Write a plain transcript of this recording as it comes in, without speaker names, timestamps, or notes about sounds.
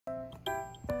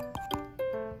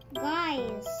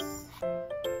eyes.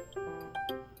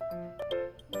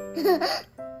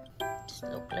 Just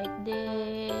look like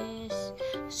this.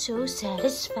 So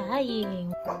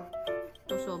satisfying.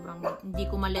 Ito sobrang, hindi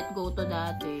ko ma-let go to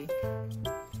dati.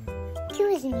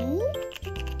 Excuse me?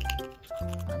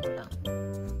 Ano lang.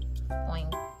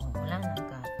 Oink. Oh, wala na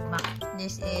agad. Mac.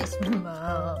 This is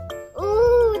Mac.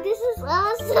 Ooh, this is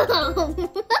awesome.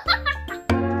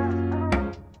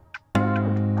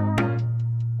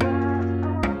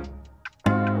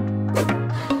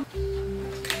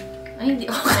 Ay, hindi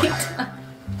okay.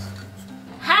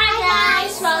 Hi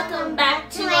guys! Welcome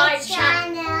back to our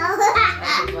channel.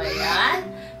 Ano ba yan?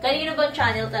 Kanino bang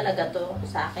channel talaga to?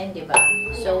 Sa akin, di ba?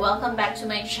 So, welcome back to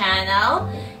my channel.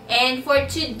 And for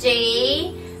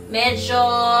today, medyo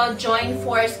join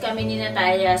force kami ni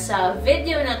Natalia sa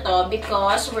video na to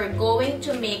because we're going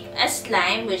to make a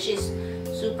slime which is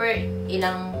super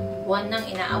ilang buwan nang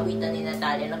inaawitan ni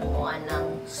Natalia na gumawa ng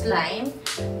slime.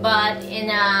 But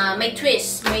may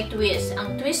twist.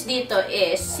 Ang twist dito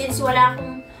is, since wala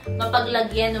akong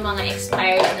mapaglagyan ng mga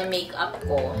expired na makeup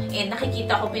ko, and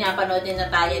nakikita ko, pinapanood ni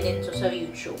Natalia dito sa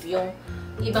YouTube, yung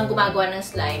ibang gumagawa ng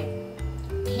slime,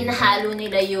 hinahalo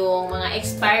nila yung mga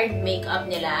expired makeup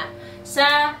nila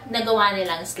sa nagawa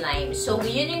nilang slime. So,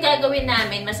 yun yung gagawin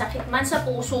namin. Masakit man sa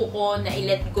puso ko na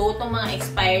i-let go tong mga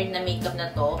expired na makeup na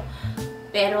to.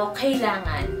 Pero,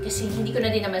 kailangan. Kasi, hindi ko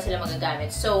na din naman sila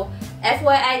magagamit. So,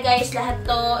 FYI guys, lahat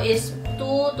to is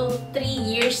 2 to 3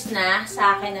 years na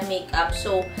sa akin na makeup.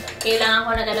 So, kailangan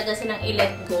ko na talaga silang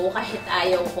i-let go kahit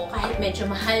ayaw ko. Kahit medyo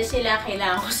mahal sila,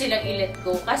 kailangan ko silang i-let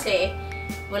go. Kasi,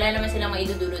 wala naman silang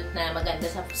maidudulot na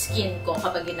maganda sa skin ko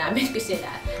kapag ginamit ko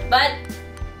sila. But,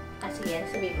 sige,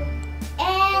 sabi mo.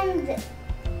 And,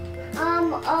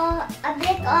 a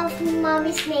bit of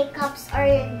mommy's makeups are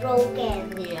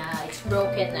broken. Yeah, it's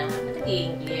broken na.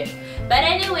 English. But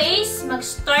anyways,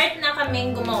 mag-start na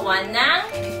kaming gumawa ng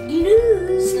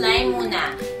slime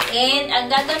muna. And ang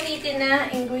gagamitin na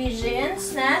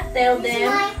ingredients na, tell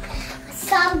them.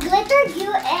 Some glitter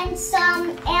glue and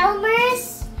some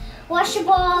Elmer's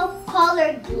washable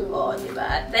color glue. Oh,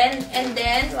 diba? And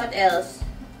then, what else?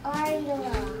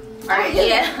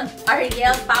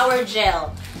 Ariel Power Gel.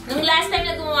 Nung last time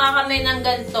na gumawa kami ng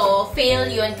ganito, fail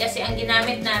yun kasi ang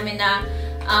ginamit namin na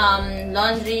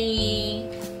laundry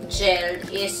gel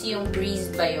is yung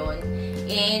Breeze ba yun.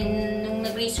 And nung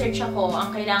nag-research ako,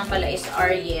 ang kailangan pala is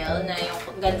Ariel na yung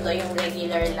ganito, yung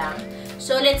regular lang.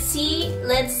 So, let's see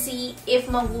if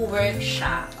mag-work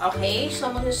siya. Okay?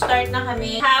 So, mag-start na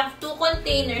kami. Have 2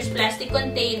 containers, plastic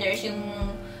containers, yung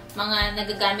mga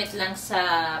nagagamit lang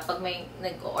sa pag may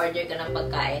nag-order ka ng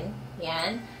pagkain.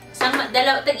 Yan.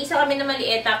 Tag-isa kami na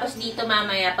maliit, tapos dito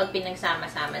mamaya pag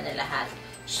pinagsama-sama na lahat.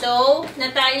 So,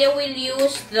 Natalia will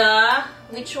use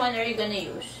which one are you gonna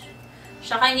use?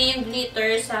 Sa kanya yung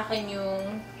glitter, sa akin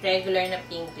yung regular na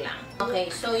pink lang.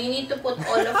 Okay, so you need to put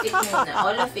all of it muna.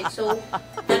 All of it. So,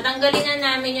 tatanggalin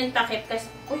na namin yung takip kasi,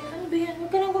 uy, ano ba yan?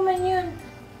 Huwag ka nang gumanyan.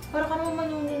 Para ka naman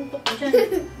manununtok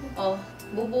dyan. Oh,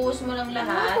 bubuhos mo lang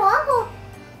lahat. Are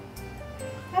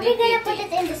we gonna put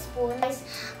it in the spoon?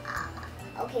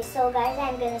 Okay, so guys,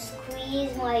 I'm gonna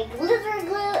squeeze my glitter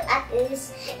glue at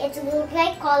this. It will look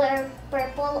like color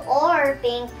purple or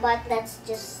pink, but let's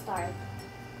just start.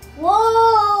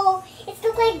 Whoa! It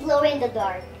looks like glow in the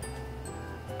dark.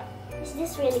 Does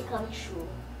this really come true?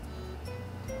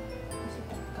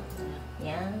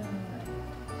 Yeah.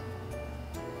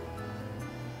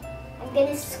 I'm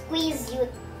gonna squeeze you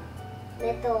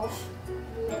little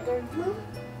glitter glue.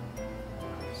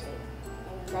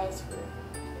 And nice glue.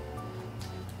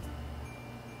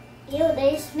 Ew,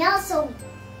 they smell so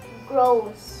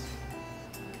gross.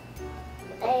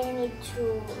 But I need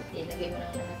to... Ilagay mo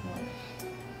lang lahat mo.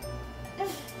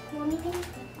 Mommy,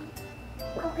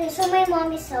 okay, so my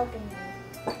mom is helping me.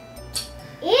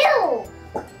 Ew!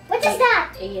 What is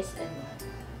that? ASMR.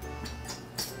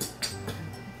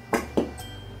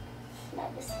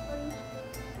 That is fun.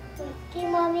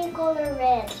 Okay, mommy, color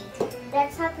red.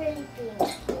 That's not really pink.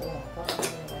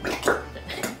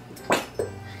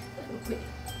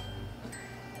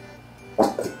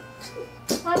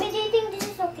 Mommy, do you think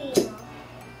this is okay?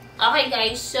 Okay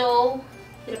guys, so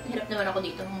hirap naman ako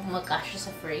dito magkasya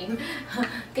sa frame.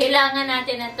 Kailangan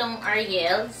natin na itong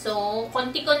Ariel. So,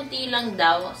 konti-konti lang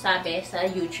daw, sabi sa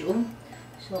YouTube.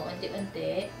 So,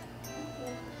 unti-unti.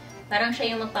 Parang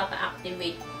siya yung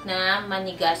magpapa-activate na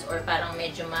manigas or parang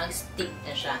medyo mag-stick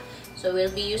na siya. So,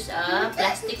 we'll be use a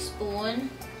plastic spoon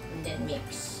and then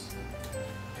mix.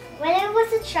 When I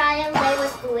was a child, I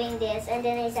was doing this, and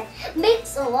then I said,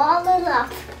 mix all it up.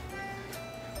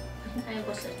 When I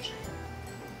was a child.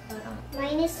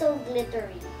 Mine is so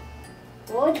glittery.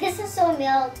 Oh, this is so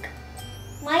milk.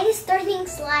 Mine is turning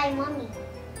slime, mommy.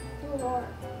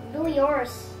 Do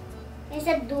yours. I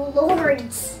said do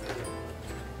lords.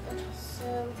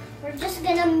 So we're just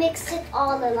gonna mix it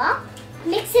all up.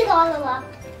 Mix it all up.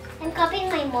 I'm copying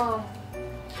my mom.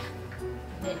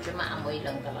 Medyo maamoy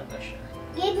lang talaga siya.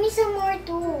 Give me some more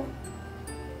too.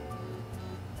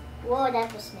 Whoa, that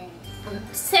was many.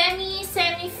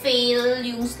 Semi-fail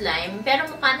yung slime, pero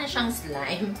mukha na siyang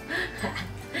slime.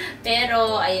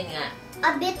 Pero, ayun nga.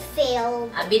 A bit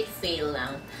failed. A bit fail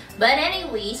lang. But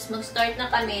anyways, mag-start na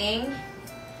kaming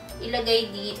ilagay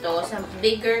dito sa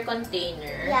bigger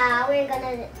container. Yeah, we're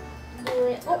gonna do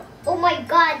it. Oh my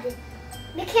God!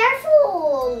 Be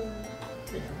careful!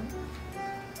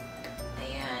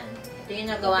 Ayan. Ito yung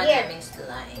nagawa naming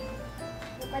slime.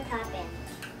 Look what happened.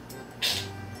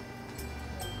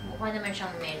 Mukha naman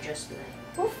siyang medyo slime.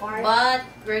 Who farted? But,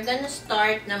 we're gonna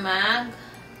start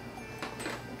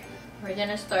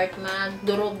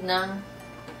magdurog ng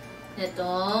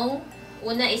itong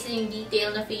una is yung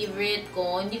detail na favorite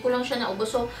ko. Hindi ko lang siya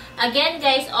naubos. So, again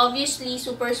guys, obviously,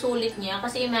 super sulit niya.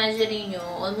 Kasi imagine nyo,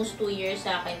 almost 2 years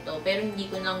sa akin to. Pero hindi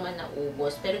ko lang man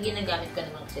naubos. Pero ginagamit ko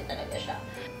naman kasi talaga siya.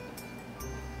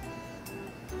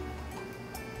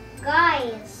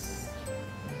 Guys!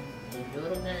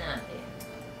 Idurog na natin.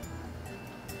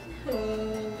 Oh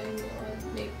my God,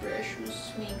 my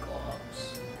precious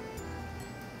makeups.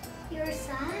 You're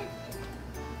sad?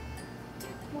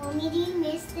 Mommy, do you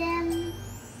miss them?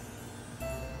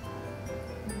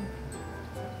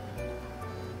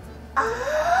 I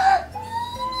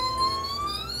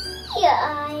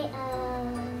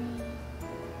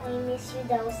miss you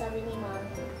daw, sabi ni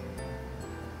Mommy.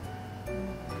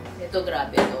 Ito,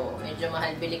 grabe to. Medyo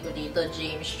mahal bili ko dito,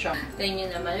 James Chong. Kaya nyo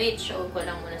naman, wait, show ko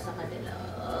lang muna sa kanila.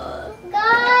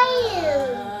 Guys!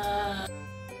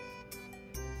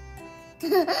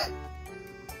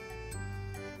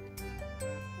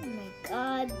 Oh my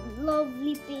God,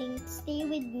 lovely pink. Stay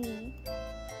with me.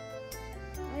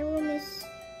 I will miss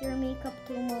your makeup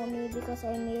too, Mommy, because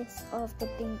I miss of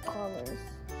the pink colors.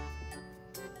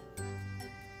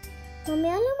 Mommy,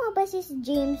 alam mo ba si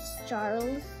James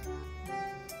Charles?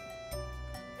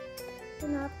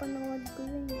 Pinapanood ko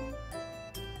yun eh.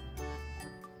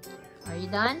 Are you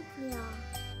done? Yeah.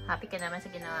 Happy ka naman sa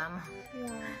ginawa mo?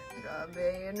 Yeah. Grabe,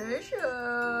 yun na siya.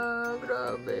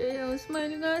 Grabe. Oh,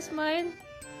 smile nga, smile.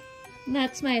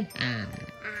 Not smile.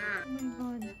 Oh my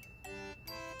God.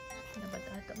 Dapat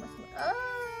ata mas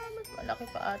malaki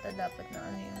pa ata dapat na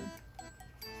ano yun.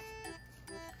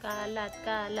 Kalat,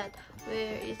 kalat.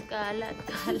 Where is kalat,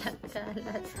 kalat,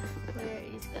 kalat? Where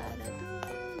is kalat?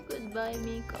 Oh, goodbye,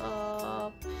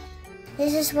 makeup.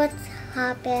 This is what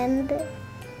happened.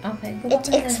 Okay. It's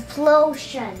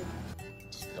explosion.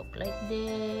 Just look like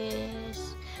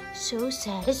this. So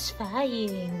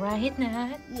satisfying, right,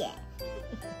 Nat? Yeah.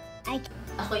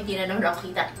 Ako hindi na naman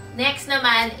ako kita. Next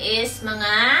naman is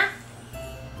mga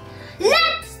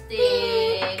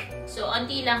lipstick. So,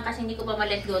 onti lang kasi hindi ko pa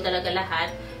ma-let go talaga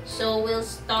lahat. So, we'll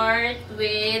start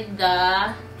with the...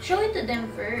 Show it to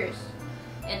them first.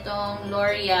 Itong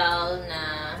L'Oreal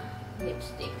na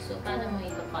lipstick. So, paano mo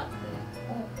ito-cut?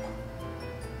 Oh.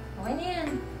 Okay na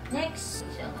yan. Next.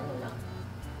 Isang ano lang.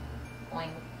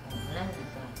 Okay. Wala na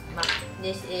dito. MAC.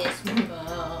 This is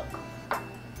MAC.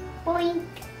 Point.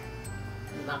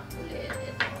 MAC ulit.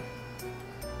 Ito.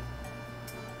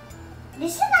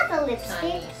 This is not a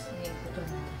lipstick. Chinese. Ito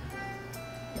na.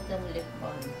 Itong lip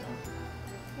balm to.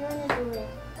 You wanna do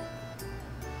it?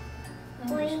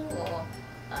 Point. Ko.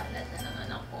 Kalat na ng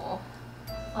anak ko.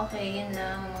 Okay, yun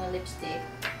lang mga lipstick.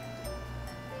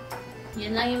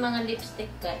 Yun lang yung mga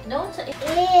lipstick ka. Don't say.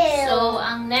 Ew. So,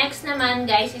 ang next naman,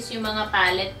 guys, is yung mga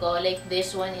palette ko. Like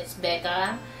this one, it's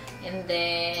Becca. And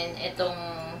then, itong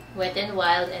Wet n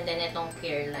Wild. And then, itong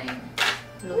Careline.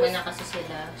 Luma na kasi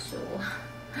sila. So,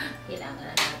 kailangan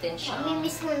na natin siyang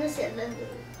Mimiss mo na sila.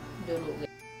 durugin.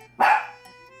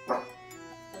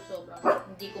 So, sobrang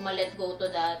hindi ko ma-let go to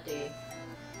dati.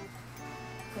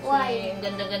 Kasi, Why? ang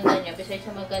ganda-ganda niya. Besides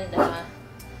sa maganda,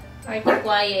 party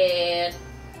quiet.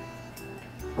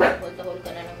 Hold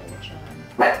ka na naman dyan.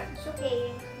 It's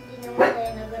okay. Hindi naman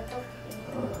tayo nagatok.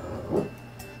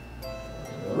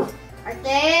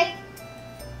 Arte!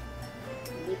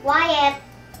 Be quiet!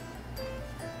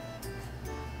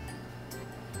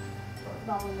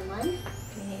 Bago naman.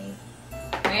 Okay.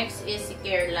 Next is si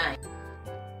Careline.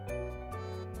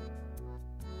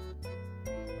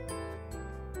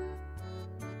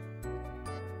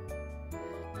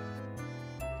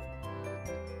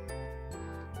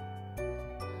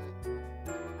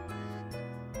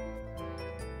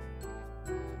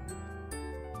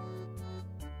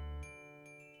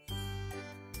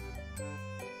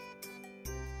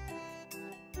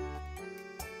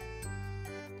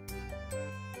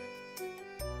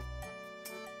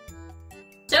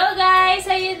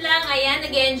 ayan,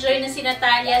 nag-enjoy na si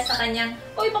Natalia sa kanyang,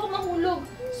 uy, baka mahulog,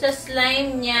 sa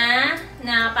slime niya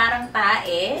na parang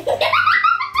tae.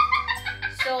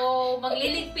 So,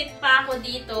 magliligpit pa ako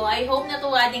dito. I hope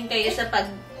natuwa din kayo sa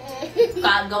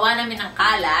paggawa namin ng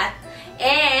kalat.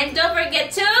 And don't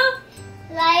forget to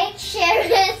like, share,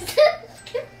 and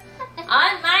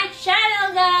on my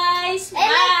channel, guys! Bye!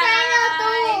 And my channel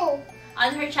too! On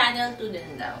her channel too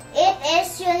din daw. It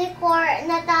is Unicorn,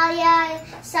 Natalia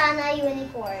Sana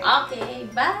Unicorn. Okay,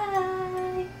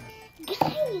 bye!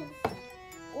 Guys!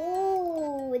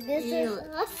 Ooh, this is Cute.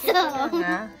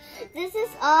 awesome! This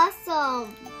is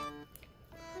awesome!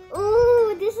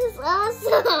 Ooh, this is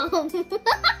awesome!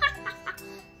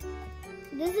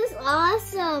 This is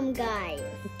awesome, guys!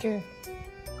 Picture.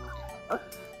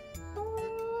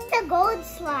 It's a gold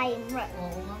slime.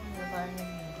 Oo nga, paano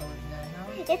yung gold na,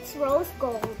 no? It's rose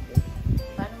gold.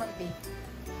 Paano mag-bake?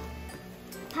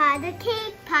 Patty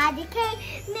cake,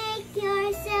 make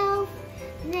yourself.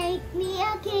 Make me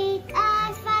a cake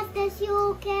as fast as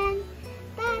you can.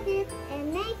 Pat it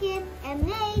and make it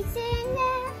amazing.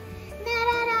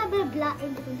 Na-ra-ra-bla-bla.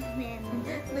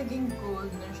 Naging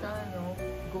gold na siya, no?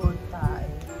 Gold tayo.